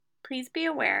Please be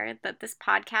aware that this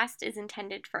podcast is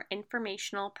intended for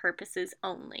informational purposes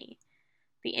only.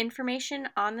 The information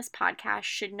on this podcast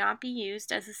should not be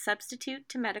used as a substitute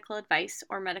to medical advice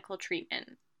or medical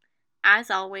treatment.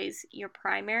 As always, your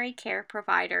primary care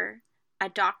provider, a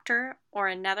doctor, or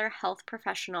another health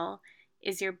professional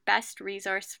is your best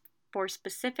resource for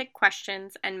specific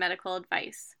questions and medical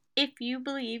advice. If you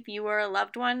believe you or a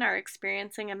loved one are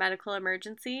experiencing a medical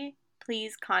emergency,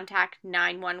 please contact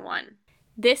 911.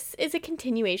 This is a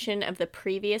continuation of the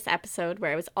previous episode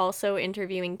where I was also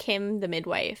interviewing Kim, the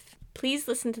midwife. Please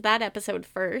listen to that episode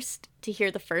first to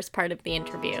hear the first part of the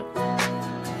interview.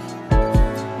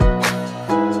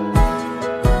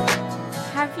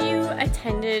 Have you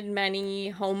attended many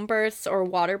home births or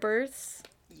water births?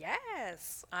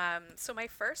 Yes. So my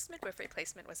first midwifery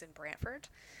placement was in Brantford.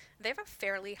 They have a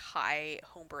fairly high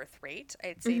home birth rate.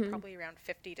 I'd say probably around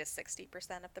 50 to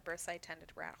 60% of the births I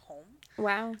attended were at home.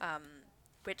 Wow.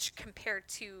 Which compared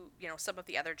to, some of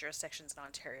the other jurisdictions in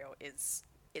Ontario is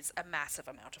a massive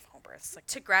amount of home births. Like,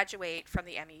 to graduate from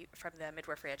the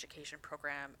midwifery education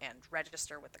program and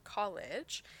register with the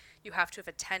college, you have to have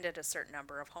attended a certain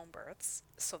number of home births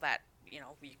so that, you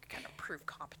can kind of prove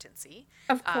competency.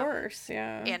 Of course,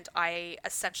 yeah. And I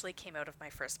essentially came out of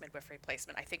my first midwifery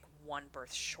placement, I think, one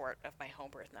birth short of my home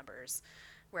birth numbers,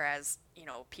 whereas,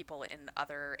 people in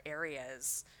other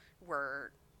areas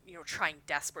were trying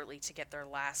desperately to get their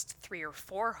last 3 or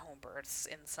 4 home births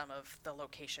in some of the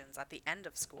locations at the end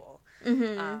of school.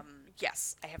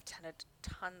 Yes, I have attended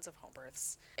tons of home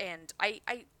births. And I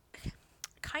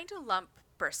kind of lump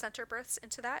birth center births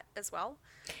into that as well.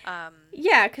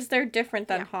 Yeah, because they're different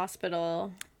than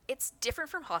hospital. It's different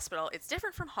from hospital. It's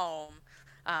different from home.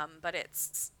 But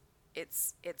it's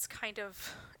kind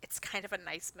of a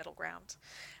nice middle ground.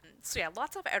 So yeah,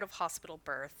 lots of out of hospital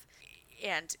birth.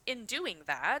 And in doing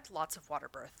that, lots of water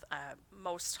birth.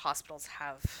 Most hospitals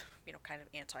have, kind of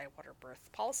anti-water birth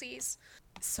policies.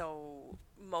 So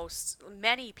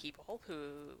many people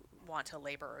who want to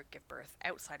labor or give birth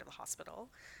outside of the hospital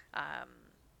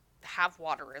have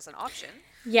water as an option.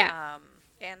 Yeah.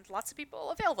 And lots of people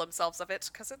avail themselves of it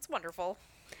because it's wonderful.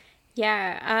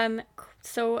 Yeah.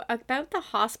 So about the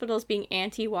hospitals being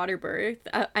anti-water birth,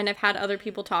 and I've had other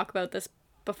people talk about this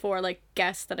before, like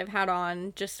guests that I've had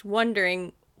on, just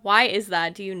wondering, why is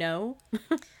that? Do you know?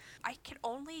 I can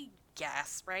only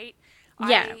guess, right?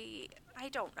 Yeah. I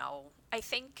don't know.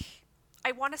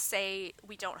 I want to say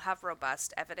we don't have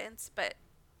robust evidence, but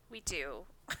we do.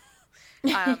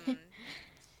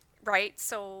 Right?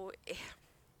 So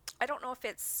I don't know if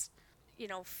it's,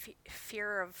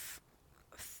 fear of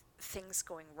things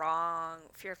going wrong,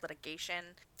 fear of litigation.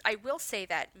 I will say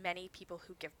that many people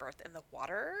who give birth in the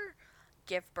water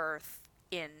give birth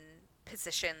in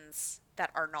positions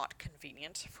that are not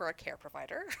convenient for a care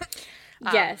provider.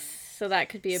 Yes, so that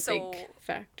could be a big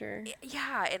factor.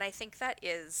 Yeah, and I think that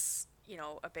is,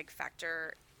 a big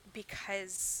factor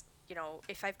because,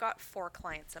 if I've got 4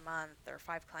 clients a month or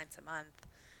 5 clients a month,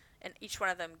 and each one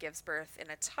of them gives birth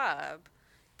in a tub,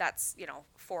 that's,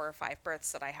 4 or 5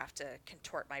 births that I have to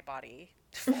contort my body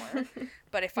for.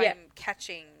 But if I'm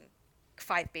catching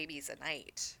 5 babies a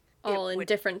night, all in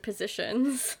different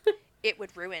positions, it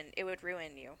would ruin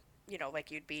you. Like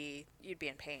you'd be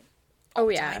in pain. Oh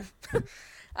yeah.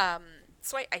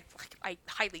 So I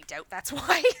highly doubt that's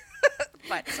why.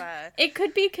 But it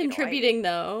could be contributing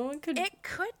though. It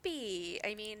could be.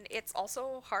 I mean, it's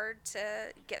also hard to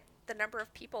get the number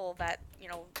of people that,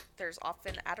 there's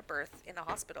often at a birth in a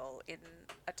hospital in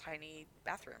a tiny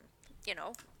bathroom,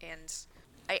 and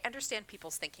I understand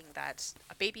people's thinking that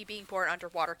a baby being born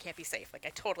underwater can't be safe. Like,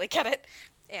 I totally get it.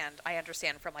 And I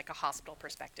understand from, like, a hospital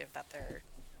perspective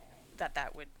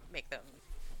that would make them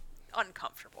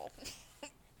uncomfortable.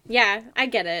 Yeah, I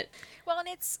get it. Well, and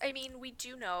we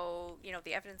do know,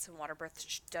 the evidence in water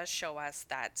birth does show us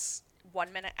that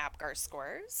 1-minute APGAR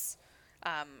scores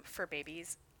for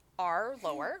babies are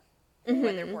lower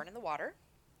when they're born in the water.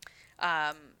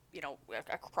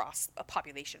 Across a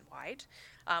population wide.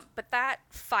 But that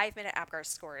 5-minute APGAR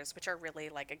scores, which are really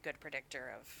like a good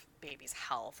predictor of baby's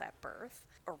health at birth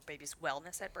or baby's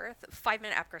wellness at birth,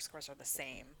 5-minute APGAR scores are the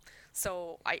same.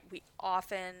 So I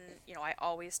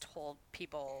always told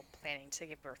people planning to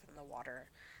give birth in the water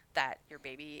that your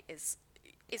baby is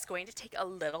going to take a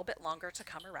little bit longer to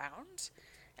come around.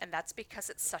 And that's because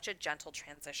it's such a gentle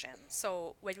transition.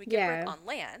 So when we give birth on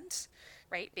land,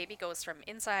 right, baby goes from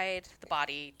inside the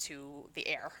body to the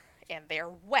air, and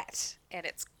they're wet, and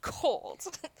it's cold.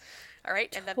 All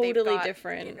right? And then totally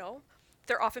different.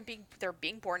 They're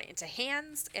being born into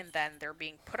hands, and then they're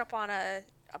being put up on a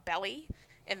belly,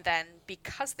 And then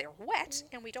because they're wet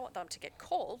and we don't want them to get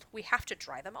cold, we have to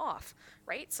dry them off,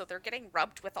 right? So they're getting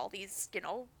rubbed with all these,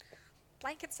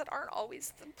 blankets that aren't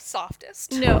always the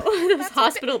softest. No, those That's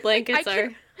hospital like, blankets are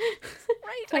right.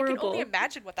 I can only horrible.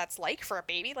 imagine what that's like for a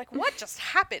baby. Like, what just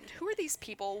happened? Who are these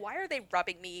people? Why are they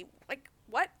rubbing me? Like,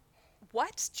 what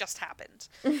just happened?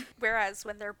 Whereas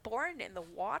when they're born in the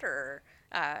water,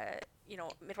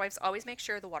 midwives always make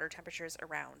sure the water temperature is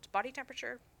around body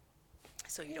temperature.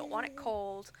 So you don't want it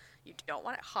cold, you don't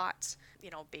want it hot.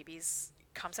 Babies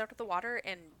comes out of the water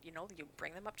and you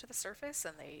bring them up to the surface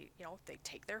and they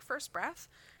take their first breath,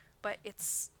 but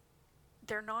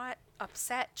they're not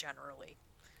upset generally.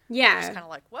 They're just Yeah. kind of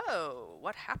like, whoa,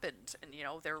 what happened? And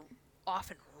they're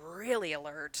often really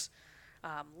alert,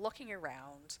 looking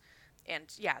around,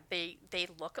 and yeah, they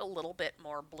look a little bit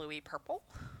more bluey purple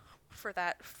for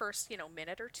that first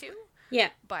minute or two,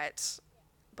 Yeah. but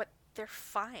they're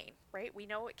fine, right? We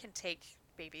know it can take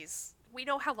babies. We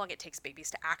know how long it takes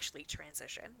babies to actually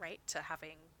transition, right, to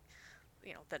having,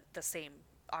 the same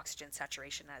oxygen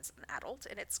saturation as an adult,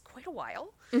 and it's quite a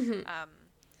while. Hmm.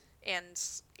 And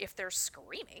if they're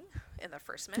screaming in the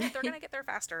first minute, they're going to get there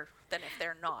faster than if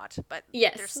they're not, but they're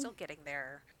Yes. still getting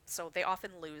there. So they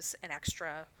often lose an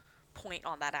extra point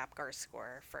on that APGAR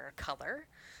score for color,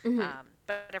 Hmm.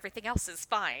 but everything else is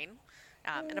fine.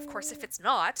 And of course, if it's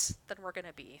not, then we're going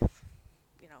to be,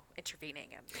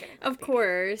 intervening and getting that Of baby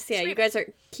course. Yeah, you screaming. guys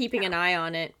are keeping an Yeah, eye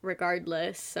on it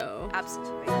regardless, so.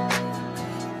 absolutely.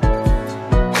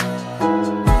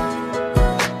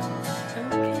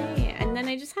 Okay. And then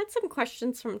I just had some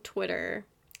questions from Twitter.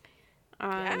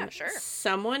 Yeah, sure.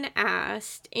 Someone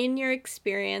asked, in your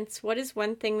experience, what is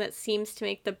one thing that seems to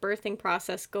make the birthing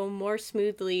process go more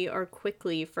smoothly or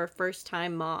quickly for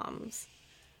first-time moms?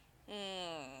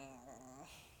 Mm.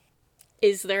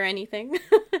 Is there anything?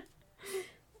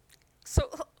 So,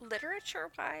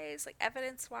 literature-wise, like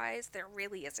evidence-wise, there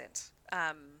really isn't.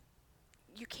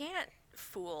 You can't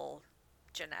fool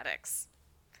genetics,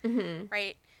 Hmm.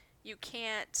 right? You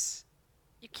can't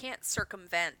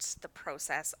circumvent the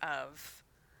process of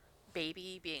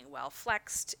baby being well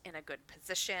flexed in a good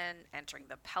position, entering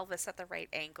the pelvis at the right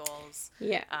angles.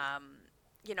 Yeah.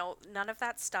 None of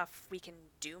that stuff we can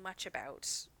do much about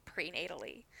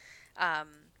prenatally. Um,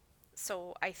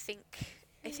 so I think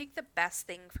the best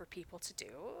thing for people to do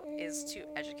is to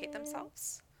educate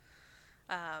themselves.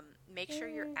 Make sure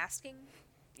you're asking,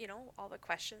 all the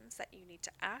questions that you need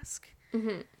to ask.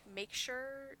 Hmm. Make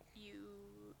sure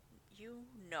you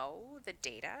know the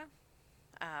data,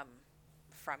 um,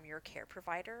 from your care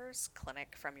provider's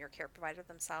clinic, from your care provider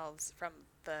themselves, from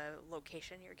the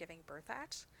location you're giving birth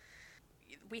at.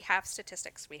 We have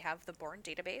statistics. We have the Born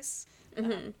database.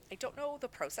 Hmm. I don't know the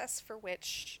process for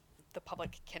which the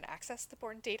public can access the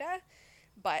Born data,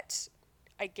 but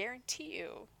I guarantee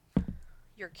you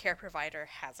your care provider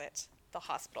has it. The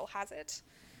hospital has it.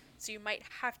 So you might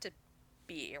have to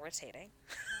be irritating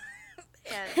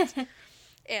and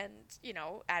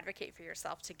advocate for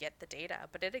yourself to get the data,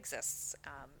 but it exists.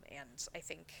 And I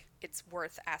think it's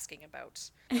worth asking about,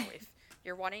 if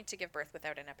you're wanting to give birth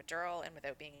without an epidural and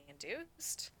without being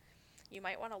induced, you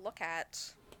might want to look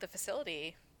at the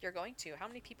facility you're going to. How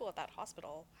many people at that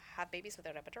hospital have babies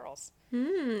without epidurals?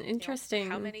 Interesting.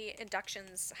 How many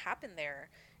inductions happen there?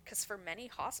 Because for many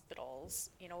hospitals,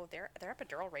 their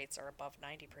epidural rates are above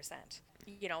 90%.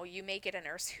 You may get a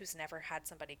nurse who's never had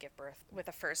somebody give birth with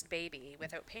a first baby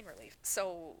without pain relief.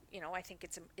 So, I think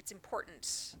it's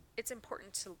important. It's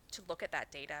important to look at that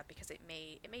data, because it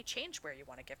may change where you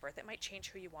want to give birth. It might change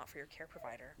who you want for your care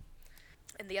provider.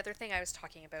 And the other thing I was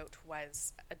talking about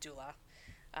was a doula.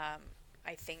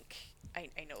 I think I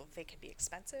know they can be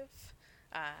expensive,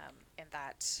 and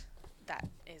that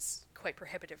is quite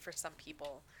prohibitive for some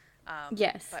people.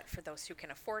 Yes. But for those who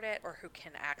can afford it, or who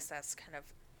can access kind of,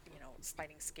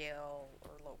 sliding scale or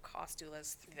low cost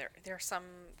doulas, there are some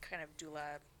kind of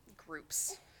doula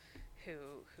groups who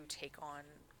take on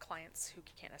clients who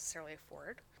can't necessarily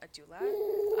afford a doula.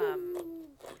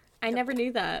 I The never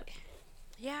knew that.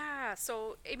 Yeah,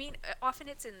 so I mean, often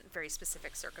it's in very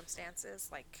specific circumstances,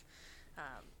 like,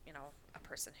 a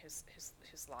person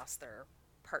who's lost their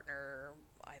partner,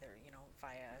 either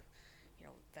via,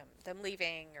 them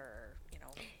leaving, or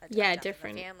a Yeah, death in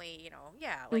different. the family,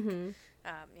 yeah, like, Hmm.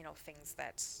 things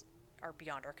that are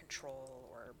beyond our control,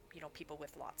 or people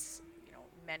with lots,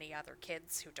 many other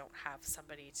kids who don't have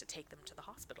somebody to take them to the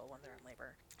hospital when they're in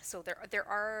labor. So there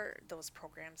are those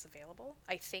programs available.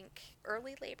 I think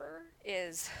early labor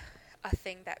is a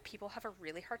thing that people have a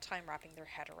really hard time wrapping their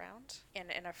head around.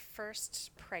 And in a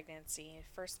first pregnancy,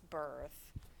 first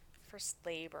birth, first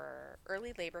labor,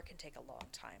 early labor can take a long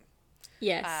time.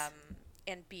 Yes.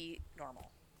 and be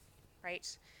normal, right?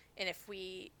 And if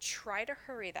we try to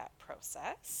hurry that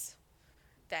process,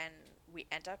 then we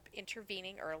end up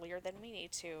intervening earlier than we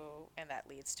need to, and that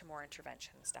leads to more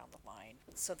interventions down the line.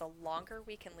 So the longer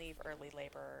we can leave early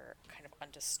labor kind of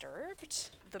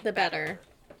undisturbed, the The better.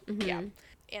 better. Mm-hmm. Yeah.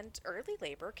 And early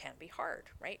labor can be hard,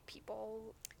 right?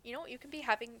 People, you can be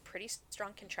having pretty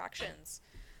strong contractions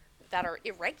that are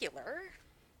irregular,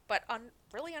 but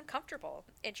really uncomfortable.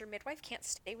 And your midwife can't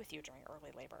stay with you during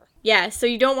early labor. Yeah, so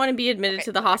you don't want to be admitted Okay,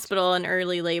 to the perfect. hospital in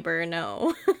early labor,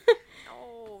 no.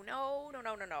 No, no, no,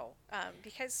 no, no, no.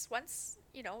 Because once,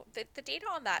 the data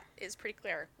on that is pretty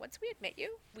clear. Once we admit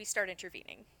you, we start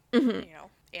intervening, Mm-hmm.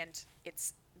 and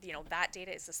it's, that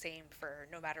data is the same for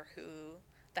no matter who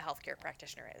the healthcare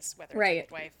practitioner is, whether it's a Right.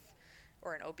 midwife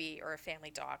or an OB or a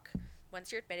family doc.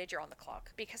 Once you're admitted, you're on the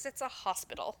clock because it's a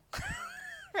hospital,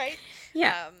 right?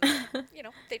 Yeah.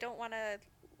 They don't want to,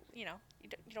 you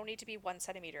don't need to be 1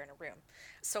 centimeter in a room.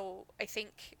 So I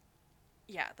think,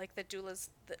 yeah, like a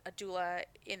doula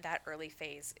in that early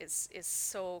phase is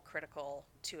so critical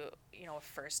to, a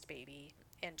first baby,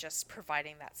 and just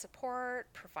providing that support,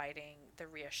 providing the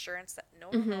reassurance that no,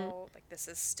 no, Mm-hmm. no, like this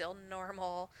is still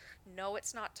normal. No,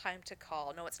 it's not time to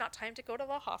call. No, it's not time to go to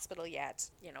the hospital yet.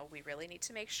 We really need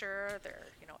to make sure they're,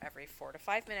 every 4 to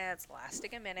 5 minutes,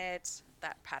 lasting a minute,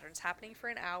 that pattern's happening for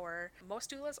an hour. Most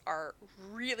doulas are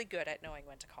really good at knowing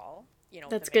when to call, the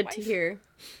That's good to midwife. hear.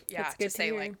 Yeah, That's to good to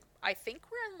say, like, hear. I think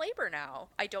we're in labor now.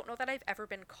 I don't know that I've ever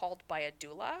been called by a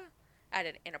doula at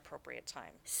an inappropriate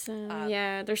time. So, Um,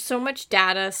 yeah, there's so much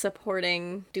data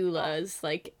supporting oh, doulas,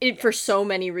 like, it for yes. so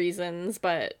many reasons,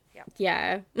 but Yeah.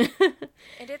 yeah.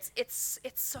 And it's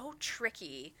so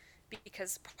tricky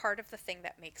because part of the thing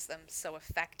that makes them so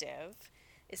effective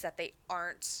is that they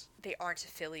aren't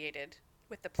affiliated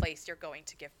with the place you're going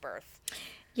to give birth.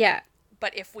 Yeah,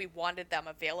 But if we wanted them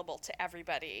available to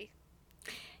everybody,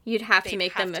 you'd have to they'd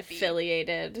make have them to be.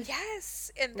 affiliated.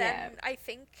 Yes, and then Yeah, I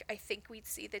think we'd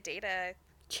see the data.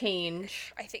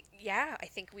 change. I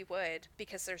think we would,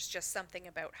 because there's just something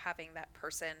about having that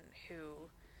person who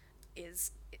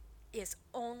is is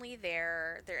only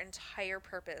there. Their entire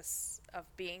purpose of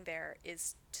being there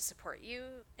is to support you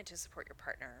and to support your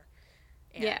partner,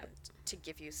 and Yeah. to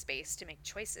give you space to make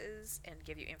choices and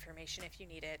give you information if you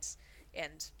need it.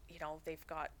 And they've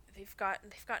got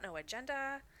no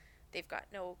agenda. They've got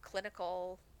no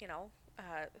clinical,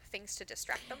 things to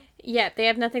distract them. Yeah, they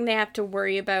have nothing they have to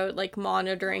worry about, like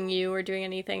monitoring No. you or doing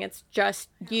anything. It's just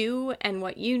Yeah. you and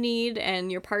what you need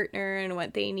and your partner and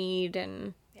what they need.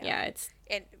 And Yeah. yeah, it's,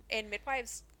 And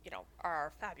midwives,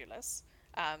 are fabulous.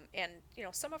 And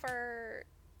some of our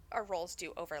roles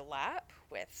do overlap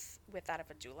with that of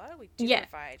a doula. We do yeah,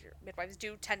 provide Midwives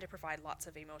do tend to provide lots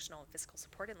of emotional and physical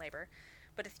support in labor,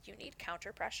 but if you need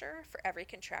counter pressure for every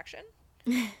contraction,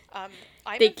 I'm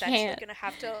they eventually can't. going to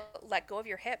have to let go of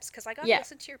your hips because I got to Yeah,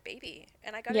 listen to your baby,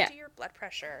 and I got to yeah, do your blood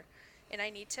pressure, and I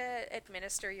need to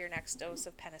administer your next dose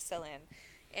of penicillin.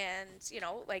 And,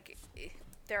 like,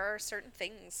 there are certain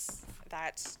things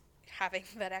that having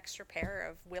that extra pair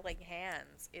of willing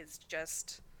hands is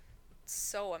just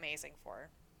so amazing for.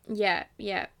 yeah,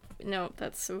 yeah. No,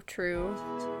 that's so true.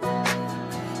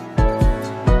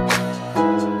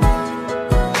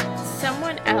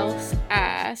 Someone else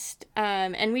asked,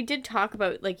 and we did talk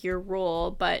about like your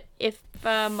role, but if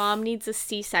mom needs a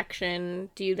C-section,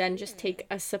 do you then just Hmm. take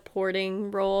a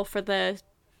supporting role for the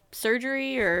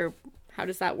surgery, or how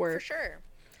does that For work? sure.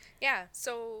 Yeah,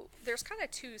 so there's kind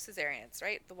of two cesareans,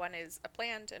 right? The one is a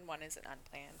planned and one is an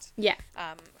unplanned. Yeah,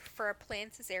 For a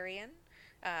planned cesarean,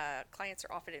 clients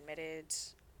are often admitted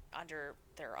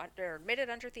they're admitted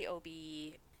under the OB,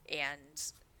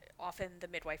 and often the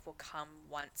midwife will come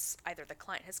once either the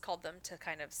client has called them to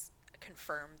kind of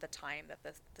confirm the time that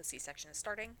the C-section is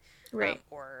starting, right.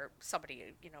 or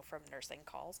somebody from nursing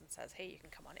calls and says, hey, you can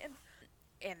come on in.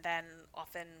 And then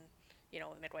often, the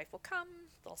midwife will come,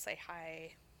 they'll say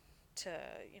hi to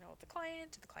the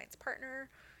client's partner,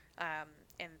 um,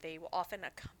 and they will often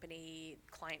accompany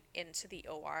the client into the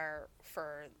OR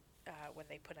for when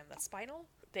they put in the spinal.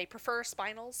 They prefer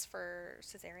spinals for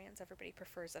cesareans. Everybody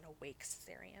prefers an awake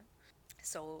cesarean.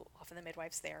 So often the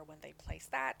midwife's there when they place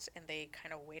that, and they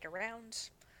kind of wait around.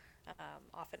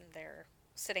 Often they're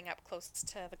sitting up close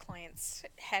to the client's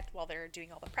head while they're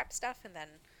doing all the prep stuff, and then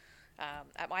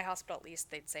at my hospital, at least,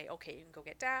 they'd say, "Okay, you can go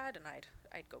get dad," and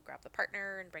I'd go grab the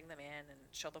partner and bring them in and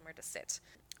show them where to sit.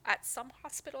 At some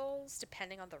hospitals,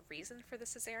 depending on the reason for the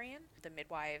cesarean, the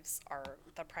midwives are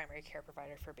the primary care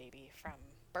provider for baby from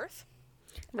birth.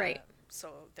 Right.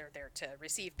 So they're there to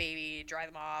receive baby, dry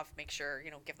them off, make sure,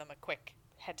 give them a quick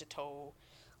head to toe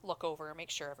look over, make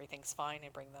sure everything's fine,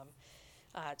 and bring them.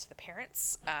 to the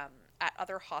parents. At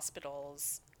other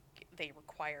hospitals, they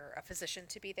require a physician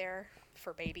to be there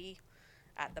for baby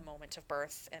at the moment of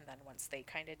birth, and then once they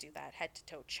kind of do that head to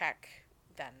toe check,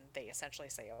 then they essentially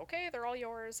say, okay, they're all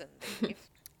yours, and they leave.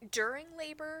 During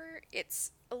labor,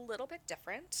 it's a little bit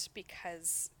different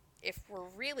because if we're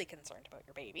really concerned about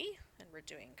your baby and we're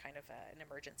doing kind of an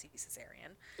emergency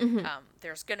cesarean,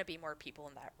 there's going to be more people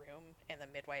in that room, and the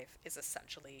midwife is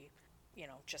essentially,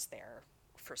 just there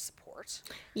for support.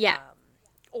 Yeah.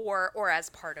 Or as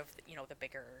part of, the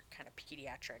bigger kind of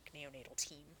pediatric neonatal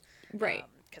team. Right.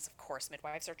 Because, of course,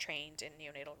 midwives are trained in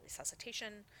neonatal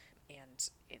resuscitation, and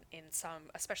in some,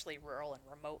 especially rural and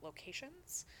remote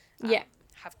locations,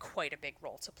 have quite a big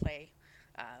role to play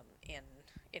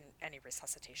in any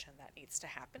resuscitation that needs to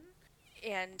happen.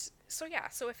 And so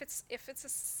if it's a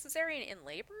cesarean in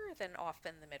labor, then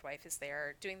often the midwife is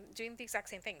there doing the exact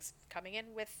same things, coming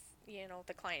in with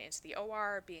the client into the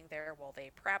OR, being there while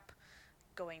they prep,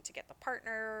 going to get the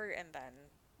partner, and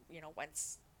then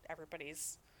once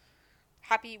everybody's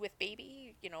happy with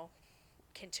baby,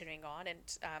 continuing on,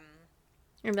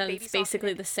 and then it's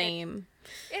basically the same.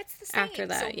 It's the same after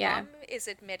that. So mom is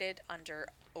admitted under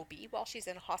OB while she's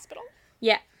in hospital.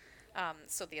 Yeah.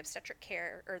 So the obstetric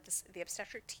care, or the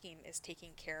obstetric team, is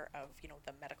taking care of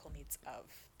the medical needs of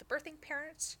the birthing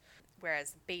parent,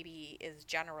 whereas baby is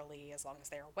generally, as long as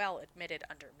they are well, admitted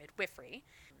under midwifery.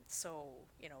 So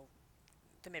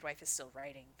the midwife is still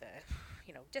writing the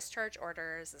discharge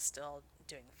orders, is still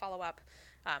doing the follow-up.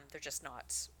 They're just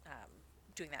not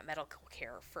doing that medical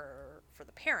care for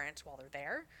the parent while they're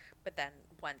there. But then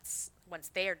once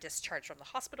they are discharged from the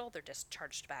hospital, they're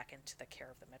discharged back into the care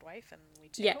of the midwife, and we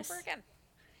take over again.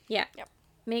 Yeah. Yep.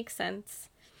 Makes sense.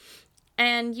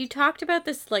 And you talked about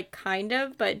this, kind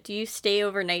of, but do you stay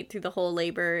overnight through the whole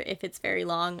labor if it's very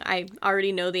long? I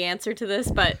already know the answer to this,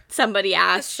 but somebody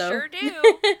asked, so. Sure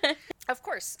do. Of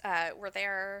course. We're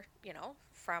there,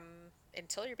 from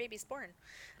until your baby's born.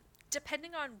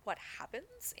 Depending on what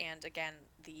happens, and again,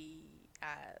 the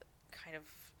kind of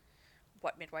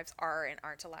what midwives are and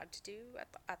aren't allowed to do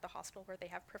at the hospital where they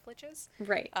have privileges.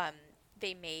 Right.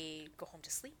 They may go home to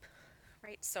sleep,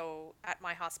 right? So at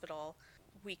my hospital,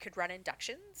 we could run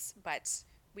inductions, but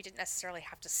we didn't necessarily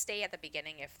have to stay at the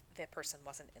beginning if the person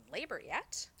wasn't in labor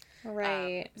yet.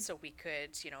 Right. So we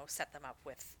could, set them up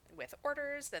with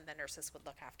orders, then the nurses would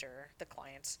look after the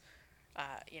client,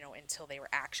 until they were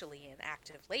actually in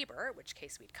active labor, in which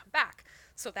case we'd come back.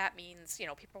 So that means,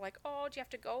 people are like, oh, do you have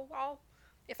to go? Well,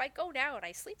 if I go now and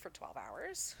I sleep for 12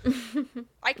 hours,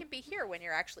 I can be here when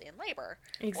you're actually in labor.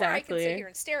 Exactly. Or I can sit here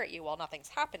and stare at you while nothing's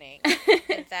happening.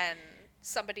 And then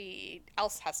somebody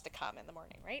else has to come in the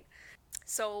morning, right?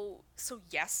 So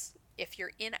yes, if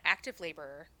you're in active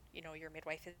labor, your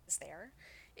midwife is there.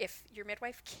 If your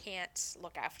midwife can't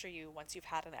look after you once you've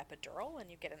had an epidural, and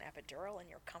you get an epidural and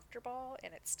you're comfortable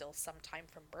and it's still some time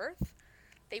from birth,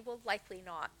 they will likely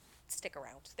not stick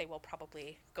around. They will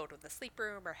probably go to the sleep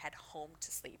room or head home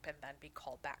to sleep and then be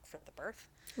called back for the birth.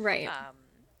 Right.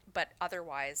 But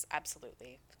otherwise,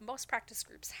 absolutely. Most practice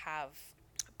groups have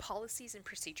policies and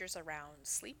procedures around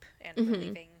sleep and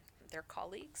relieving their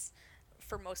colleagues.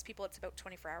 For most people, it's about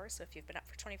 24 hours. So if you've been up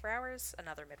for 24 hours,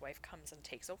 another midwife comes and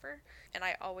takes over. And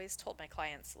I always told my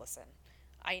clients, listen,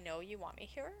 I know you want me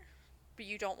here, but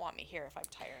you don't want me here if I'm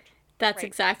tired. That's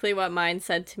exactly what mine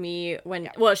said to me when,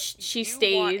 well, she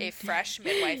stayed. You want a fresh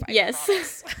midwife, I yes.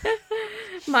 promise.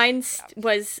 Mine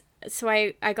was, so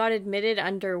I got admitted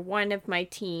under one of my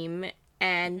team,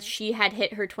 and she had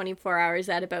hit her 24 hours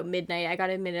at about midnight. I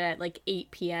got admitted at 8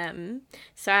 p.m.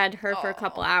 So I had her for a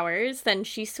couple hours. Then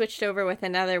she switched over with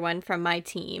another one from my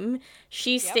team.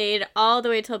 She stayed all the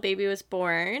way till baby was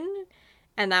born,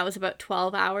 and that was about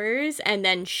 12 hours. And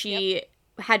then she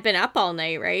had been up all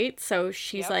night, right? So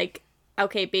she's like,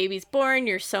 okay, baby's born,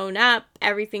 you're sewn up,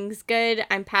 everything's good.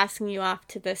 I'm passing you off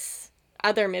to this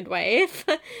other midwife.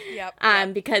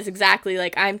 Because exactly,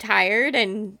 I'm tired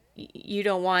and you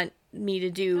don't want me to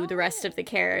do the rest of the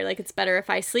care. It's better if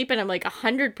I sleep. And I'm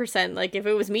 100%, if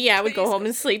it was me, I would go home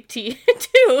and sleep too.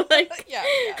 Yeah.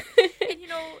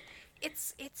 And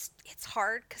it's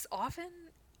hard because often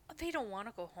they don't want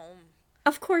to go home.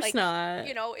 Of course not.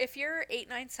 If you're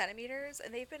 8-9 centimeters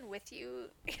and they've been with you,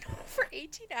 for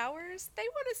 18 hours, they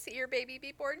want to see your baby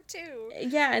be born too.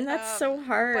 Yeah, and that's so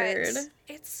hard. But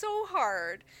it's so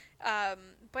hard.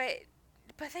 But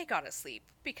they gotta sleep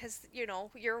because,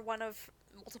 you're one of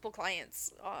multiple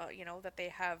clients, that they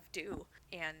have due,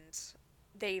 and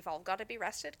they've all got to be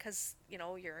rested because,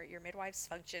 your midwives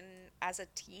function as a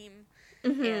team,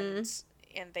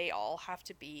 and they all have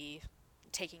to be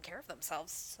taking care of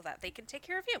themselves so that they can take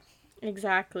care of you.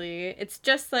 Exactly. It's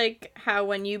just like how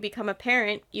when you become a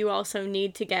parent, you also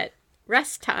need to get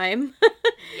rest time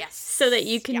so that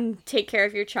you Yes. Yep. can take care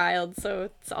of your child. So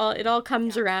it all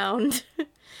comes Yeah. around.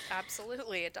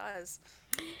 Absolutely, it does.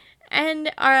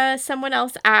 And someone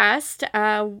else asked,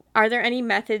 are there any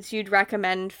methods you'd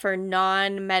recommend for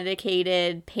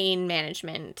non-medicated pain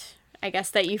management? I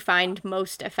guess that you find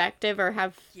most effective or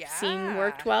have seen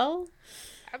worked Yeah. well?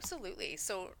 Absolutely.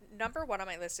 So, number one on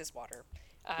my list is water.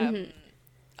 Um, Hmm.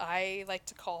 I like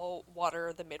to call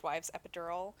water the midwife's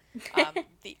epidural. The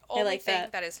I only like thing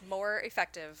that. that is more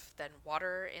effective than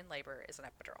water in labor is an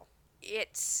epidural.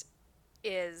 It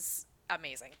is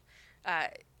amazing. Uh,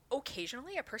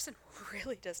 Occasionally, a person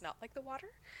really does not like the water.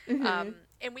 Hmm.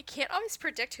 And we can't always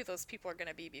predict who those people are going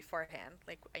to be beforehand.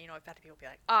 Like, I've had people be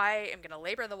like, I am going to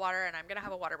labor in the water and I'm going to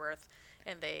have a water birth.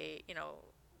 And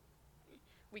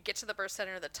we get to the birth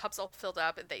center, the tub's all filled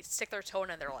up, and they stick their toe in,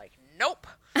 and they're like, "Nope."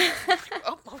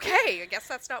 Oh, okay. I guess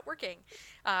that's not working.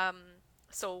 Um,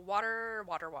 so water,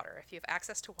 water, water. If you have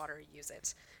access to water, use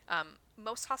it.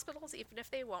 Most hospitals, even if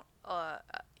they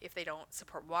don't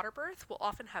support water birth, will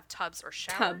often have tubs or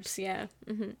Tubs, showers. yeah.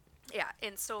 Hmm. Yeah,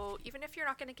 and so even if you're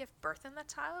not going to give birth in the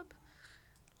tub,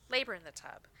 labor in the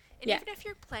tub. And Yeah. even if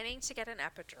you're planning to get an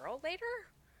epidural later,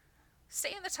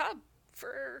 stay in the tub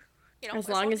for As as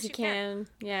long long as as you you can.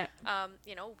 can. Yeah.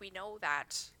 We know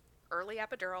that early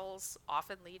epidurals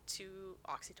often lead to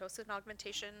oxytocin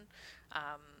augmentation,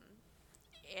 um,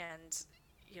 and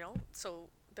so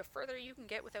the further you can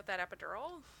get without that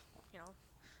epidural, you know,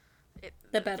 The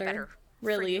the better. better for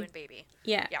you Really. and baby.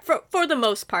 Yeah. Yeah. For the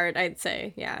most part, I'd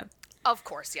say. Yeah. Of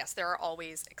course, yes, there are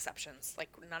always exceptions. Like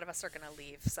none of us are going to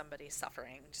leave somebody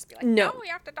suffering just be like, no, No.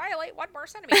 you have to dilate 1 more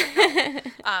centimeter.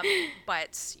 No,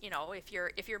 but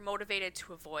if you're motivated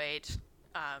to avoid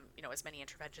as many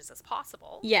interventions as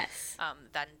possible, Yes.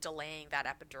 then delaying that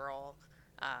epidural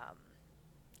um,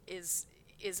 is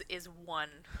is one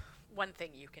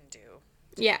thing you can do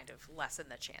to Yeah. kind of lessen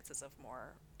the chances of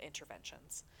more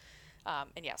interventions.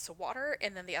 And yeah, so water,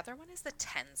 and then the other one is the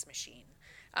TENS machine.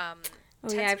 Um,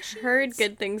 Oh yeah, TENS I've heard machines.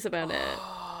 good things about it.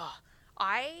 Oh,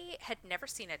 I had never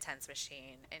seen a TENS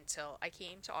machine until I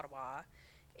came to Ottawa,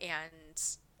 and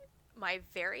my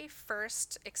very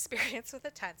first experience with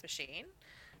a TENS machine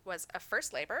was a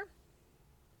first labor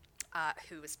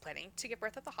who was planning to give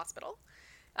birth at the hospital,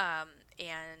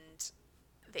 and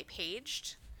they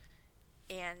paged,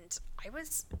 and I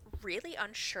was really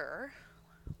unsure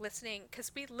listening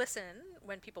because we listen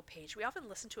when people page. We often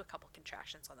listen to a couple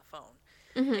contractions on the phone,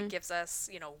 and it Hmm. gives us,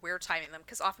 we're timing them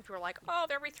because often people are like, oh,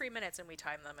 they're every 3 minutes, and we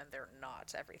time them, and they're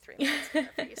not every 3 minutes. They're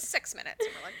every 6 minutes,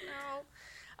 and we're like, no.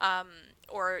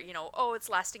 Or oh, it's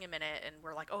lasting a minute, and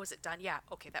we're like, oh, is it done? Yeah,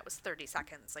 okay, that was 30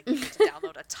 seconds. Like you need to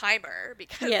download a timer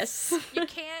because Yes.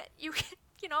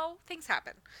 things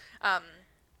happen. Um,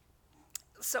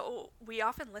 so we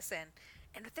often listen,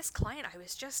 and with this client, I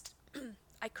was just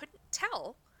I couldn't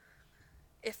tell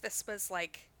if this was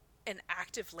like an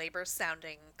active labor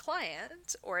sounding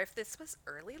client or if this was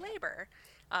early labor.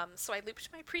 So I looped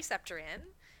my preceptor in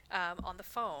on the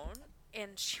phone,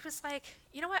 and she was like,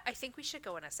 you know what? I think we should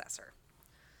go and assess her.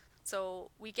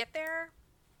 So we get there,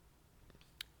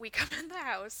 we come in the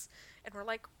house, and we're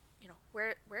like,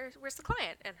 where's the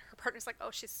client? And her partner's like, oh,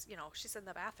 she's in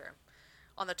the bathroom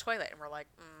on the toilet. And we're like,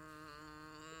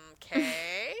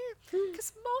 okay.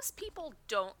 Because most people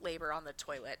don't labor on the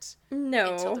toilet until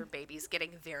No. their baby's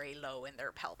getting very low in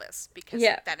their pelvis because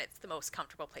Yeah. then it's the most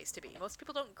comfortable place to be. Most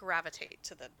people don't gravitate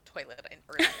to the toilet in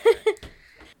early labor.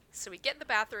 So we get in the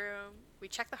bathroom, we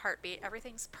check the heartbeat,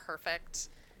 everything's perfect,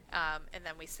 and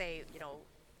then we say,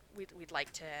 we'd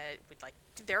like,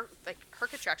 her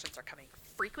contractions are coming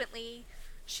frequently.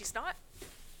 She's not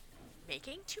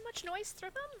making too much noise through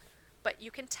them, but you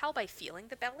can tell by feeling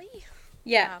the belly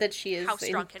Yeah, that she is how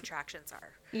strong contractions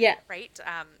are. Yeah. Right?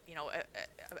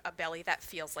 A belly that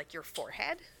feels like your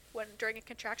forehead during a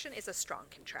contraction is a strong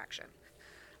contraction.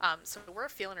 So we're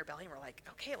feeling her belly, and we're like,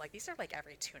 okay, like these are like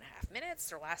every 2.5 minutes.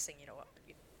 They're lasting,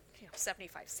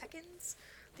 75 seconds.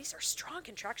 These are strong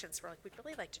contractions. We're like, we'd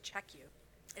really like to check you.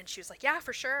 And she was like, yeah,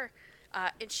 for sure.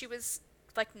 And she was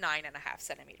like 9.5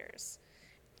 centimeters.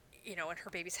 And her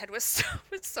baby's head was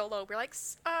so low. We're like,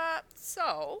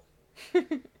 so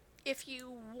if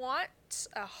you want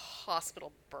a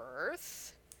hospital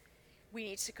birth, we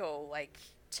need to go like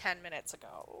 10 minutes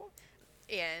ago.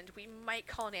 And we might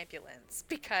call an ambulance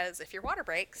because if your water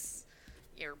breaks,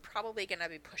 you're probably going to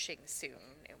be pushing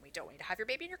soon, and we don't want you to have your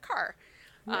baby in your car.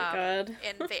 Oh my God.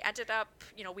 And they ended up,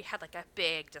 we had like a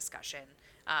big discussion,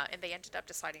 and they ended up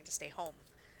deciding to stay home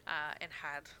and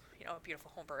had, a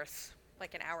beautiful home birth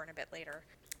like an hour and a bit later.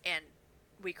 And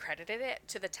we credited it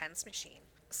to the TENS machine.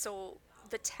 So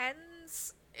the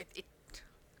TENS,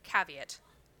 caveat,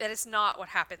 that is not what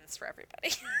happens for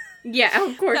everybody. Yeah,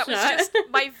 of course That was not. just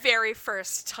my very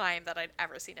first time that I'd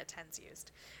ever seen a TENS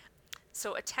used.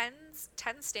 So a TENS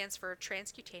stands for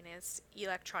transcutaneous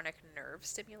electronic nerve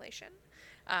stimulation.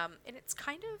 And it's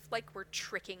kind of like we're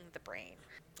tricking the brain.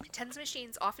 TENS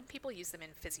machines, often people use them in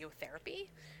physiotherapy.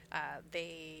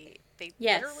 They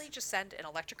Yes. literally just send an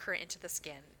electric current into the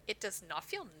skin. It does not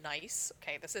feel nice.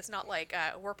 Okay, this is not like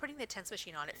we're putting the TENS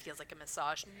machine on. It feels like a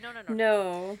massage. No.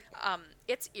 No.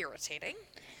 It's irritating.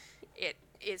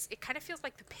 It kind of feels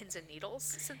like the pins and needles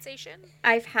sensation.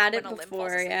 I've had when it a limb falls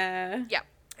before, asleep. yeah. Yeah,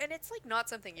 and it's like not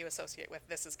something you associate with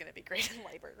this is going to be great in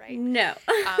labor, right? No.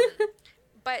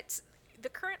 But the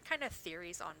current kind of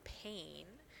theories on pain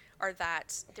are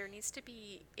that there needs to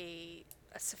be a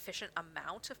sufficient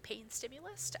amount of pain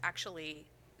stimulus to actually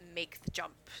make the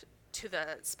jump to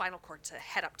the spinal cord to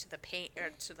head up to the pain or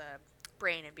to the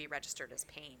brain and be registered as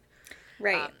pain.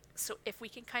 Right. So if we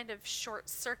can kind of short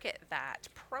circuit that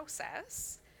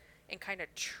process and kind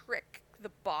of trick the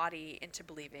body into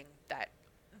believing that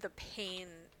the pain,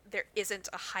 there isn't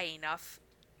a high enough,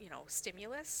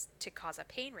 stimulus to cause a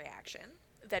pain reaction,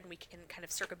 then we can kind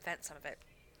of circumvent some of it.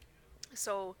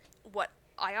 So what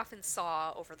I often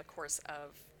saw over the course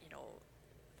of,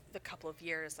 the couple of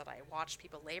years that I watched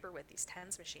people labor with these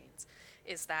TENS machines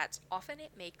is that often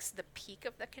it makes the peak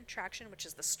of the contraction, which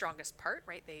is the strongest part,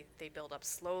 right? They build up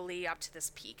slowly up to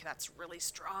this peak that's really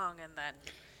strong, and then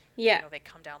they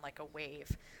come down like a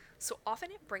wave. So often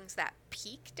it brings that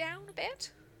peak down a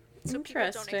bit, so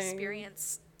people don't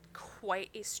experience quite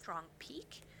a strong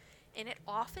peak, and it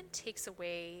often takes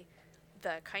away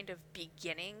the kind of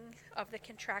beginning of the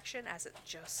contraction as it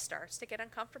just starts to get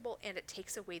uncomfortable, and it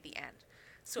takes away the end.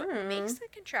 So it makes the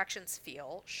contractions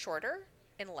feel shorter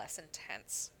and less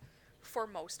intense for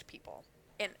most people.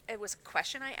 And it was a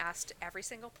question I asked every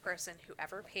single person who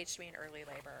ever paged me in early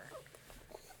labor.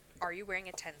 Are you wearing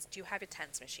a TENS? Do you have a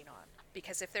TENS machine on?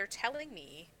 Because if they're telling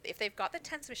me, if they've got the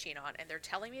TENS machine on and they're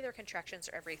telling me their contractions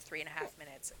are every 3.5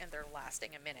 minutes and they're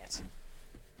lasting a minute,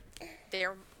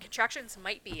 their contractions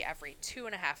might be every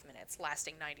 2.5 minutes,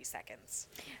 lasting 90 seconds.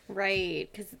 Right,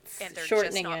 because it's and they're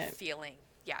shortening just not it.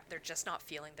 they're just not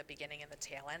feeling the beginning and the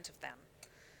tail end of them.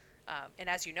 And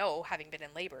as you know, having been in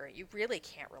labor, you really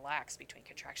can't relax between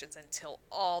contractions until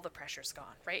all the pressure's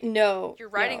gone, right? No. You're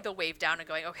riding the wave down and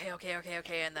going,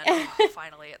 okay, and then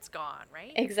finally it's gone,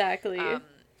 right? Exactly.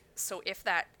 So if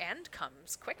that end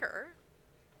comes quicker,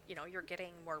 you're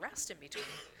getting more rest in between.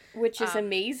 Which is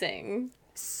amazing.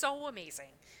 So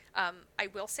amazing. I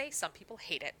will say some people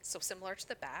hate it. So similar to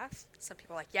the bath, some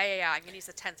people are like, yeah, I'm going to use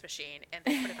the TENS machine. And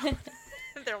they put it on.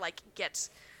 They're like, get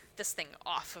this thing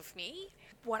off of me.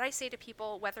 What I say to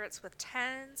people, whether it's with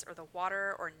TENS or the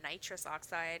water or nitrous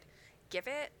oxide, give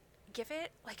it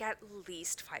like at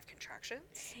least 5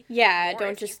 contractions. Yeah, or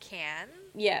don't if just... you can.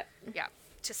 Yeah. Yeah,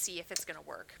 to see if it's going to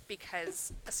work.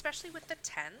 Because especially with the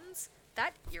TENS,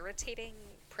 that irritating,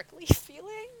 prickly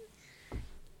feeling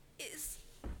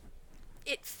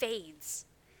it fades,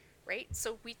 right?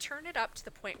 So we turn it up to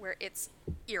the point where it's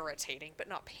irritating but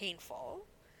not painful.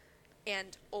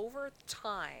 And over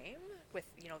time, with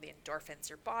the endorphins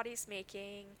your body's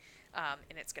making,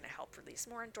 and it's going to help release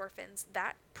more endorphins,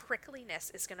 that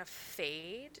prickliness is going to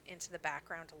fade into the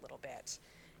background a little bit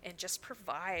and just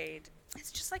provide,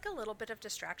 it's just like a little bit of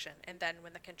distraction. And then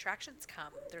when the contractions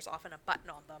come, there's often a button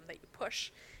on them that you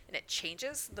push, and it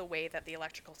changes the way that the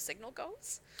electrical signal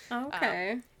goes.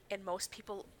 Okay. And most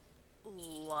people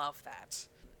love that.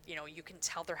 You can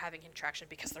tell they're having contraction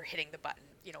because they're hitting the button,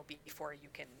 before you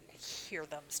can hear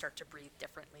them start to breathe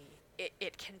differently.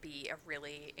 It can be a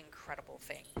really incredible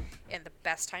thing. And the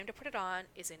best time to put it on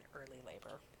is in early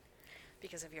labor.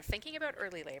 Because if you're thinking about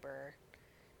early labor,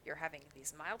 you're having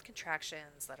these mild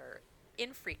contractions that are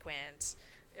infrequent,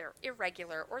 they're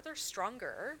irregular, or they're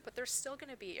stronger, but they're still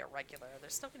going to be irregular. They're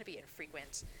still going to be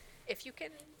infrequent. If you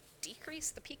can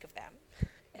decrease the peak of them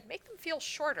and make them feel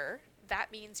shorter,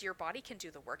 that means your body can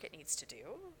do the work it needs to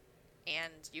do,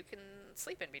 and you can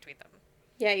sleep in between them.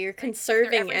 Yeah, you're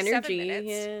conserving energy.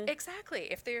 Yeah. Exactly.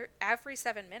 If they're every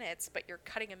 7 minutes, but you're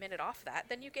cutting a minute off that,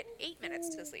 then you get 8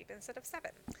 minutes to sleep instead of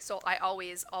 7. So I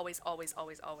always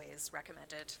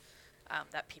recommended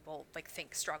that people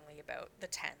think strongly about the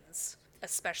TENS,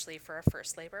 especially for a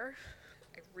first labor.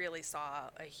 I really saw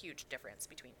a huge difference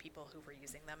between people who were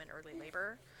using them in early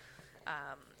labor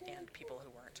and people who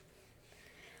weren't.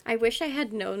 I wish I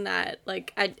had known that.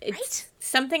 Like, it's Right?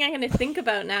 something I'm going to think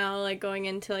about now, like, going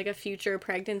into, like, a future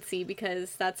pregnancy,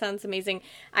 because that sounds amazing.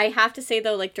 I have to say,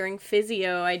 though, like, during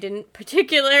physio, I didn't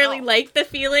particularly Oh. like the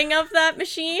feeling of that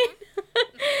machine.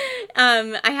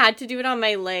 I had to do it on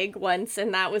my leg once,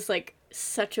 and that was, like,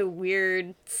 such a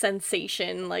weird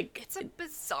sensation. Like, It's a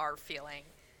bizarre feeling.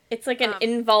 it's like an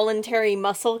involuntary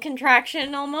muscle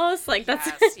contraction almost. Like, that's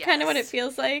Yes, kind of what it yes.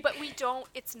 feels like. But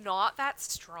it's not that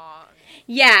strong.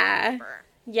 Yeah. Remember,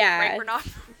 Yeah. right? We're not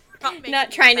making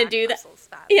Not trying to back do that. muscles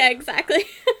fat. Yeah, exactly.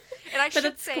 And I But should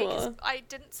it's say, 'cause cool. I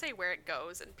didn't say where it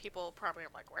goes, and people probably are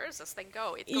like, where does this thing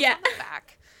go? It goes Yeah. on the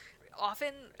back.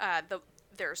 Often,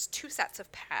 there's 2 sets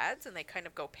of pads, and they kind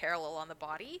of go parallel on the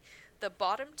body. The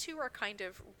bottom 2 are kind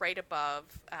of right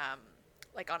above,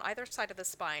 like on either side of the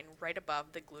spine, right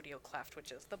above the gluteal cleft,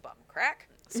 which is the bum crack.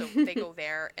 So they go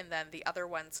there, and then the other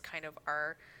ones kind of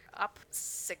are up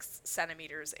 6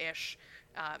 centimeters ish,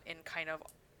 in kind of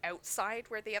outside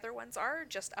where the other ones are,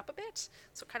 just up a bit.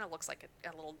 So it kind of looks like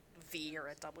a little V or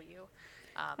a W.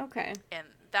 Okay. And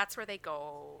that's where they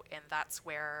go, and that's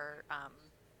where,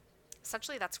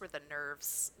 essentially, that's where the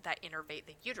nerves that innervate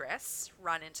the uterus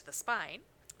run into the spine,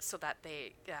 so that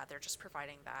they're just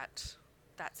providing that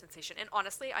sensation. And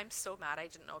honestly, I'm so mad I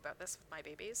didn't know about this with my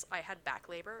babies. I had back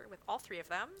labor with all 3 of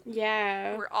them.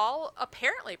 Yeah. We're all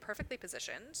apparently perfectly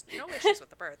positioned, no issues with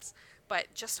the births,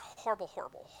 but just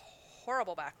horrible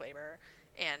back labor.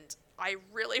 And I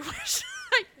really wish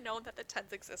I'd known that the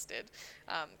TENS existed,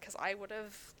 because I would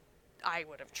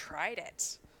have tried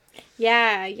it.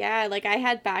 Yeah. Like, I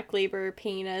had back labor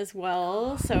pain as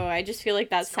well, so I just feel like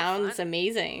that It's no sounds fun.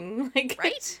 amazing. Like,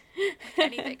 Right?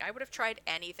 Anything. I would have tried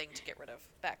anything to get rid of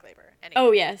back labor. Anything.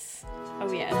 Oh, yes.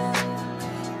 Oh, yes.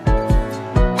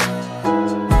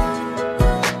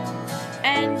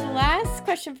 And the last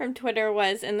question from Twitter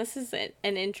was, and this is an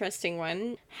interesting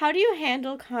one, how do you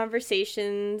handle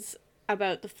conversations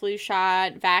about the flu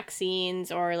shot,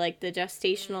 vaccines, or like the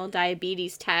gestational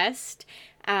diabetes test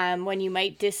when you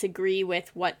might disagree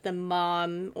with what the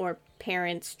mom or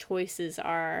parent's choices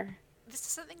are? This is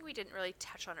something we didn't really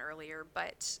touch on earlier,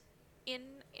 but in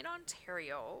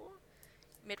Ontario,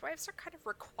 midwives are kind of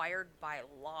required by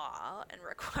law and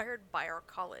required by our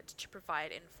college to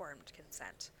provide informed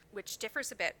consent, which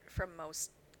differs a bit from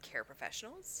most care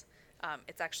professionals.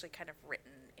 It's actually kind of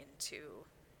written into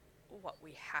what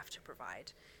we have to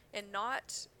provide, and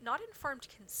not informed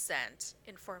consent,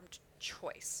 informed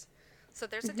choice. So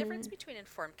there's a difference between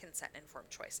informed consent and informed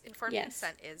choice. Informed Yes.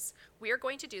 consent is, we are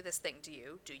going to do this thing to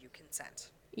you. Do you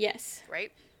consent? Yes.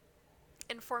 Right?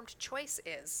 Informed choice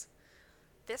is,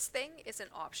 this thing is an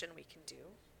option we can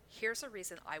do. Here's a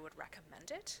reason I would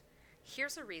recommend it.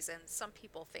 Here's a reason some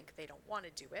people think they don't want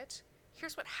to do it.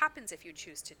 Here's what happens if you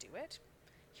choose to do it.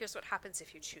 Here's what happens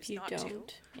if you choose If you not don't.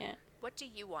 to. Yeah. What do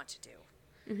you want to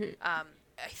do?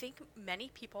 I think many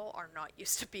people are not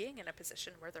used to being in a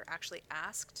position where they're actually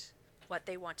asked what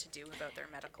they want to do about their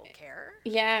medical care.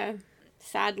 Yeah.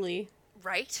 Sadly.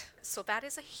 Right? So that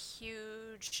is a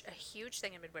huge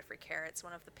thing in midwifery care. It's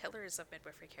one of the pillars of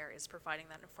midwifery care, is providing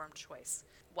that informed choice.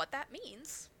 What that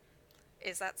means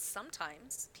is that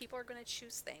sometimes people are going to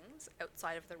choose things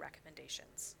outside of the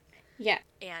recommendations. Yeah.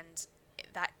 And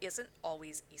that isn't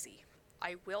always easy.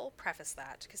 I will preface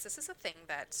that, because this is a thing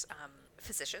that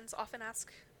physicians often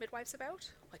ask midwives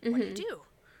about. Like, what do you do?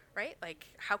 Right? Like,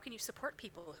 how can you support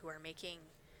people who are making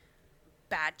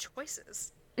bad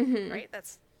choices? Right?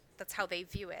 That's how they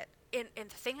view it. And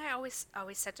the thing I always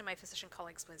said to my physician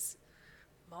colleagues was,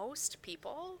 most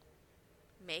people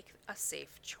make a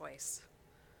safe choice.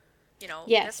 You know,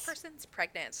 Yes. this person's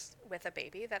pregnant with a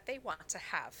baby that they want to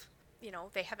have. You know,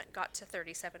 they haven't got to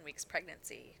 37 weeks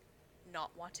pregnancy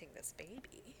not wanting this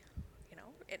baby, you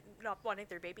know, and not wanting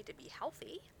their baby to be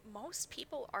healthy. Most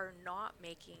people are not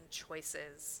making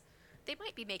choices. They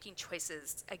might be making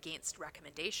choices against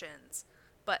recommendations,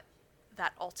 but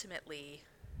that ultimately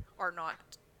are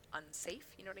not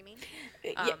unsafe. You know what I mean?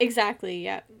 Yeah, exactly.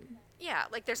 Yeah. Yeah,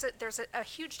 like there's a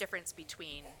huge difference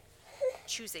between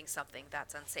choosing something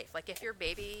that's unsafe. Like if you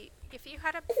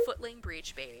had a footling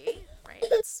breech baby, right,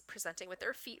 that's presenting with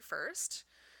their feet first,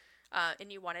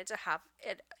 and you wanted to have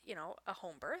it, you know, a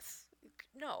home birth,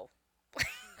 no,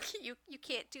 you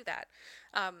can't do that.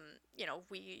 You know,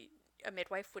 a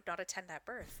midwife would not attend that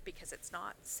birth because it's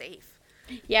not safe.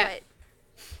 Yeah. But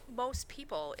most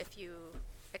people, if you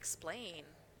explain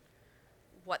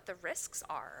what the risks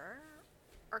are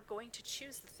going to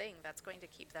choose the thing that's going to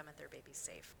keep them and their baby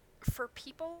safe. For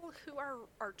people who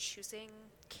are choosing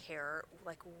care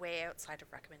like way outside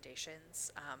of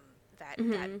recommendations, that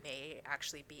may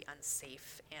actually be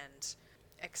unsafe and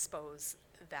expose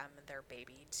them and their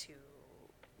baby to,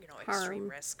 extreme Harm.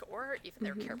 risk, or even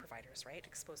their care providers, right?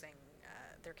 Exposing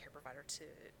their care provider to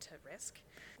risk.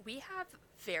 We have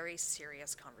very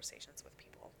serious conversations with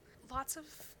people. Lots of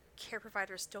care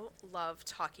providers don't love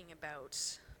talking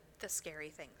about the scary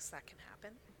things that can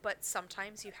happen, but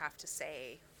sometimes you have to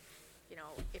say,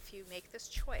 if you make this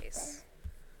choice,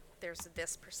 there's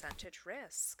this percentage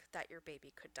risk that your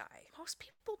baby could die. Most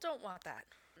people don't want that.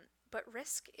 But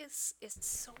risk is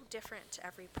so different to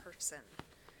every person.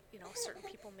 Certain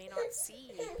people may not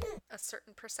see a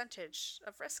certain percentage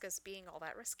of risk as being all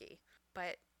that risky,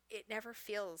 but it never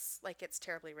feels like it's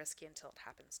terribly risky until it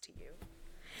happens to you.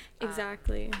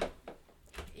 Exactly.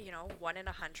 1 in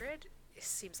 100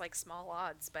 seems like small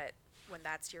odds, but when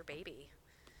that's your baby,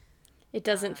 It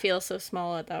doesn't feel so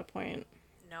small at that point.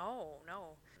 no.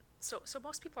 So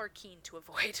most people are keen to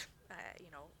avoid,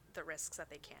 the risks that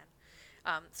they can.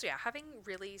 So yeah, having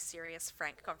really serious,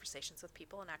 frank conversations with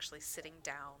people and actually sitting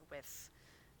down with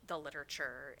the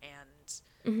literature and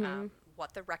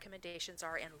what the recommendations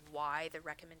are and why the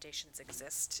recommendations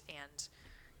exist, and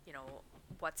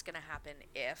what's going to happen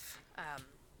if.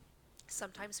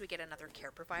 Sometimes we get another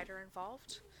care provider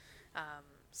involved.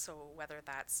 So whether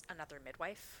that's another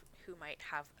midwife who might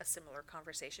have a similar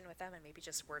conversation with them and maybe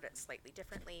just word it slightly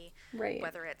differently, Right.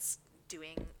 whether it's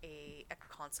doing a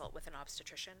consult with an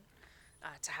obstetrician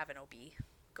to have an OB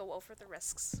go over the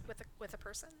risks with a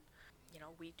person.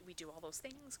 We do all those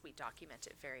things. We document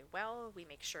it very well. We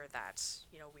make sure that,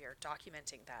 we are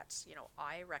documenting that,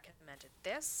 I recommended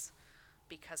this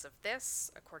because of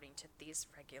this, according to these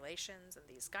regulations and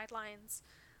these guidelines.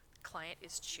 Client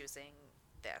is choosing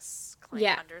this.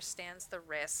 Client understands the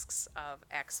risks of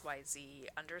XYZ,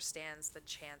 understands the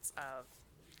chance of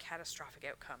catastrophic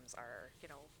outcomes are,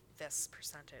 this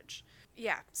percentage.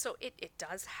 Yeah, so it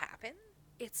does happen.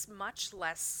 It's much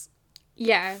less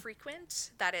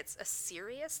frequent that it's a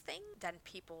serious thing than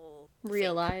people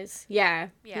realize.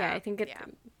 think. Yeah, I think it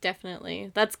definitely.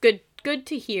 That's good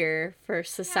to hear for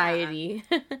society.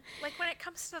 Yeah. Like when it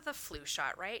comes to the flu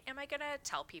shot, right? Am I going to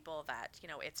tell people that,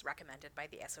 it's recommended by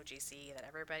the SOGC that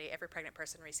every pregnant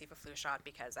person receive a flu shot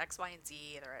because X, Y, and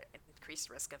Z, they're at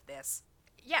increased risk of this?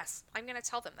 Yes, I'm going to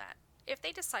tell them that. If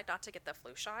they decide not to get the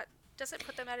flu shot, does it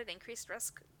put them at an increased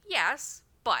risk? Yes,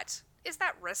 but is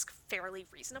that risk fairly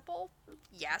reasonable?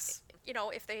 Yes.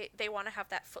 If they want to have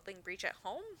that footling breech at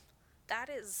home, that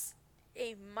is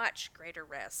a much greater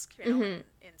risk, in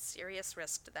serious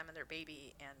risk to them and their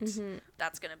baby, and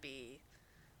that's going to be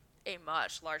a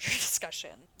much larger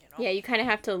discussion. Yeah, you kind of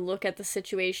have to look at the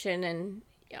situation, and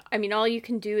I mean, all you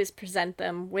can do is present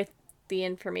them with the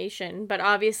information, but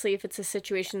obviously if it's a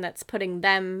situation that's putting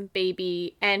them,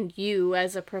 baby, and you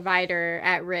as a provider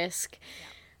at risk,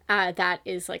 that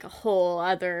is like a whole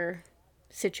other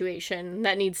situation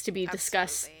that needs to be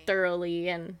discussed thoroughly.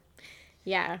 And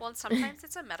well, and sometimes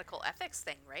it's a medical ethics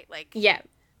thing, right? Like,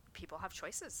 people have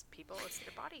choices. People, it's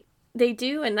their body. They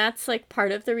do, and that's like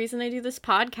part of the reason I do this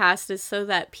podcast, is so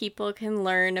that people can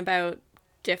learn about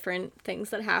different things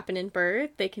that happen in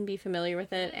birth. They can be familiar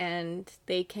with it, and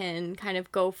they can kind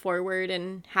of go forward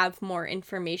and have more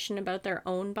information about their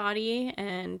own body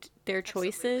and their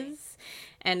choices. Absolutely.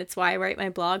 And it's why I write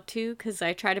my blog too, because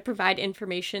I try to provide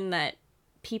information that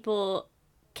people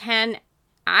can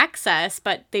access,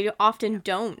 but they often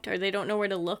don't, or they don't know where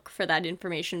to look for that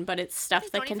information, but it's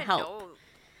stuff that can help.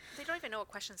 They don't even know what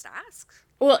questions to ask.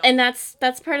 Well, and that's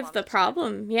part of the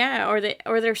problem. Yeah, or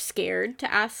they're scared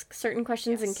to ask certain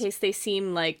questions in case they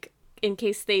seem like, in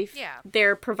case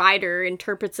their provider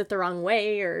interprets it the wrong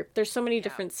way, or there's so many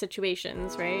different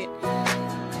situations, right?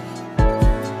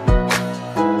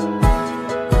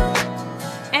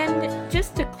 And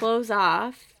just to close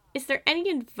off, is there any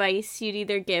advice you'd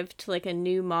either give to like a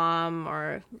new mom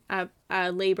or a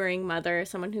laboring mother,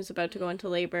 someone who's about to go into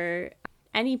labor?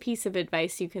 Any piece of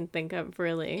advice you can think of,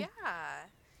 really? Yeah.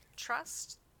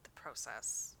 Trust the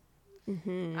process.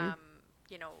 When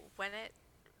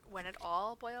it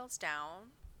all boils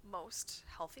down, most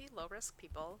healthy, low-risk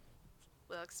people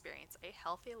will experience a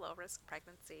healthy, low-risk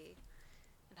pregnancy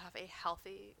and have a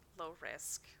healthy,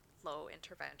 low-risk,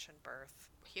 low-intervention birth.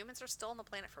 Humans are still on the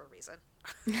planet for a reason.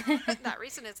 That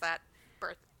reason is that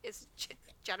birth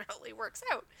generally works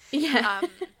out. Yeah.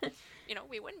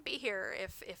 We wouldn't be here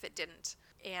if it didn't.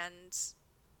 And,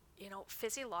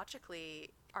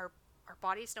 physiologically, our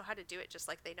bodies know how to do it just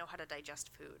like they know how to digest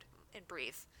food and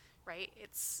breathe, right?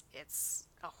 It's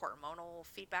a hormonal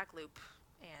feedback loop,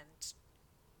 and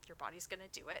your body's going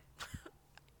to do it.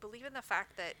 Believe in the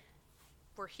fact that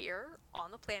we're here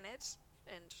on the planet,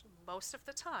 and most of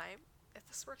the time, if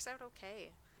this works out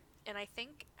okay. And I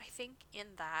think in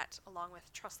that, along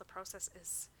with trust the process,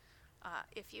 is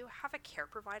if you have a care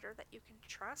provider that you can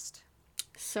trust,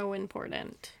 So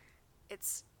important.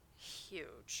 it's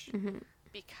huge Mm-hmm.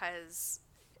 because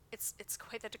it's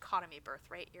quite the dichotomy birth,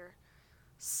 right? You're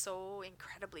so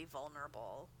incredibly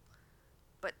vulnerable,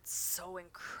 but so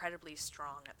incredibly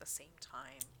strong at the same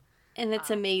time. And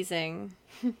it's Um, amazing.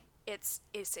 it's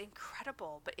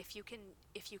incredible, but if you can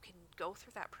go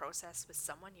through that process with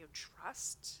someone you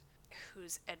trust,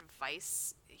 whose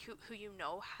advice, who you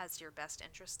know has your best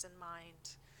interest in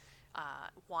mind,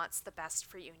 wants the best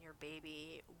for you and your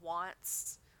baby,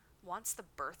 wants the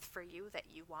birth for you that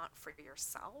you want for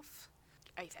yourself.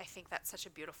 I think that's such a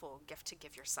beautiful gift to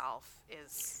give yourself,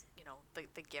 is,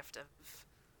 the gift of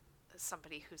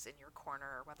somebody who's in your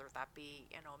corner, whether that be,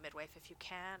 a midwife if you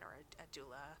can, or a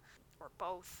doula, or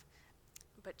both.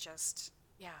 But just,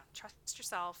 yeah, trust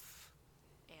yourself,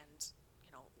 and,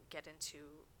 get into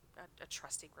a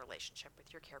trusting relationship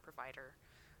with your care provider,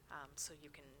 so you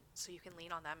can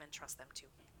lean on them and trust them too.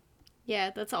 Yeah,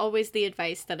 that's always the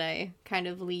advice that I kind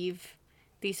of leave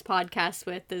these podcasts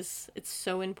with, is it's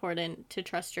so important to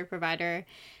trust your provider.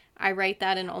 I write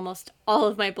that in almost all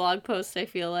of my blog posts, I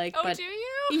feel like. Oh, But do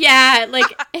you? yeah, like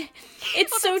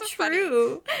it's Well, so that's so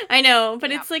true. I know,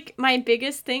 but Yeah. it's like my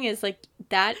biggest thing is like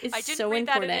that is I didn't so read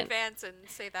that in important. advance and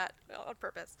say that on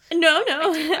purpose. No,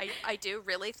 I do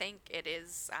really think it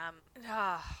is.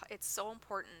 It's so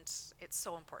important. It's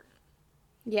so important.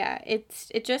 Yeah,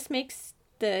 it just makes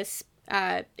this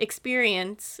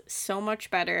experience so much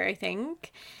better, I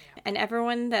think. Yeah. And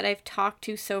everyone that I've talked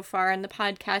to so far in the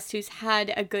podcast who's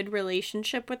had a good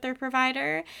relationship with their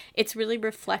provider, it's really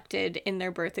reflected in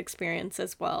their birth experience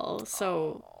as well.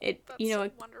 So That's so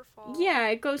wonderful. yeah,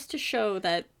 it goes to show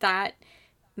that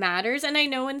matters. And I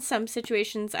know in some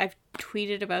situations, I've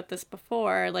tweeted about this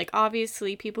before, like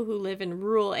obviously people who live in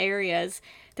rural areas,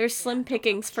 there's slim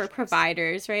pickings for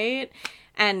providers, right?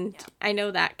 And I know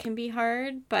that can be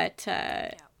hard, but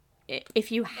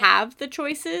if you have the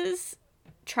choices,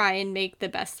 try and make the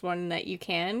best one that you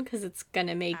can, because it's going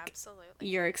to make Absolutely.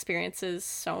 your experiences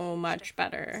so much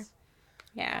better.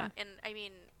 Yeah. And I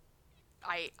mean,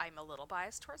 I'm a little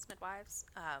biased towards midwives.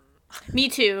 Me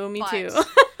too.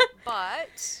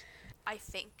 But I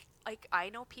think, like, I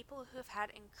know people who have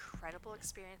had incredible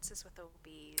experiences with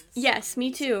OBs. Yes,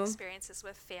 me too. Experiences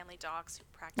with family docs who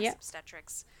practice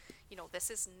obstetrics. This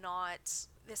is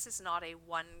not a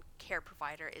one care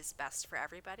provider is best for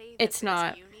everybody. It's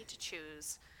not. You need to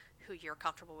choose who you're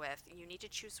comfortable with. You need to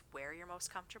choose where you're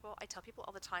most comfortable. I tell people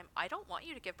all the time, I don't want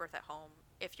you to give birth at home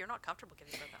if you're not comfortable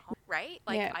giving birth at home, right?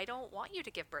 Like, I don't want you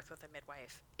to give birth with a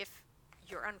midwife if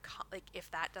you're if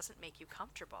that doesn't make you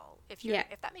comfortable. If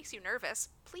that makes you nervous,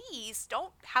 please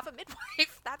don't have a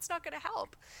midwife. That's not going to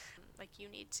help. Like, you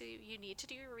need to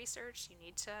do your research. You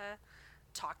need to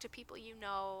talk to people you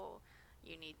know.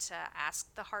 You need to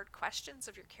ask the hard questions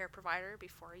of your care provider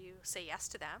before you say yes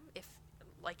to them. If,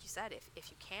 like you said, if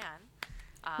you can,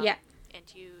 and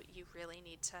you really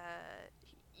need to,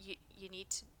 you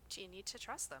need to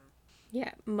trust them.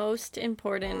 Yeah, most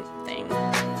important thing.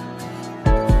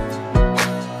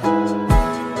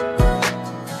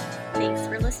 Thanks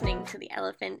for listening to the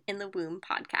Elephant in the Womb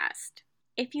podcast.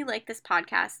 If you like this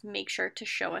podcast, make sure to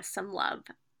show us some love,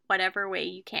 whatever way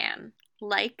you can.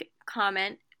 Like,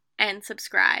 comment, and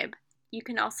subscribe. You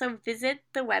can also visit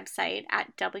the website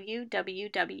at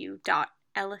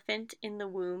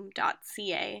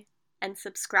www.elephantinthewomb.ca and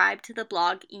subscribe to the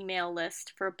blog email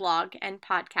list for blog and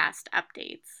podcast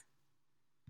updates.